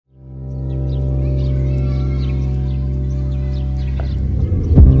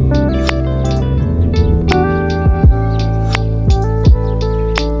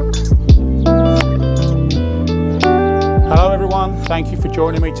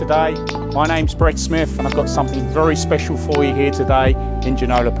joining me today. My name's Brett Smith and I've got something very special for you here today in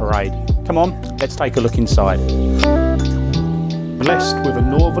Jenola Parade. Come on, let's take a look inside. Blessed with a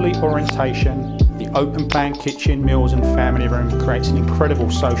northerly orientation, the open plan kitchen, meals and family room creates an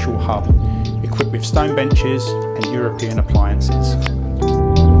incredible social hub equipped with stone benches and European appliances.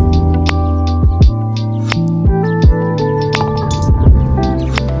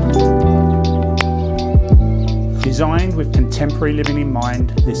 Designed with contemporary living in mind,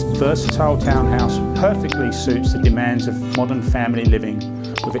 this versatile townhouse perfectly suits the demands of modern family living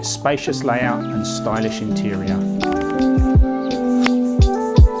with its spacious layout and stylish interior.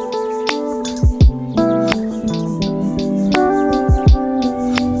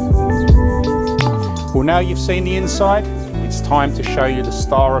 Well, now you've seen the inside, it's time to show you the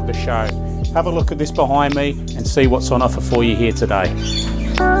star of the show. Have a look at this behind me and see what's on offer for you here today.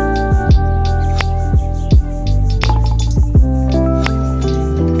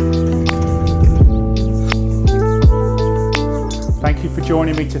 Thank you for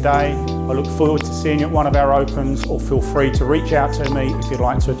joining me today. I look forward to seeing you at one of our opens, or feel free to reach out to me if you'd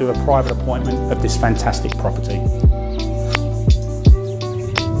like to do a private appointment of this fantastic property.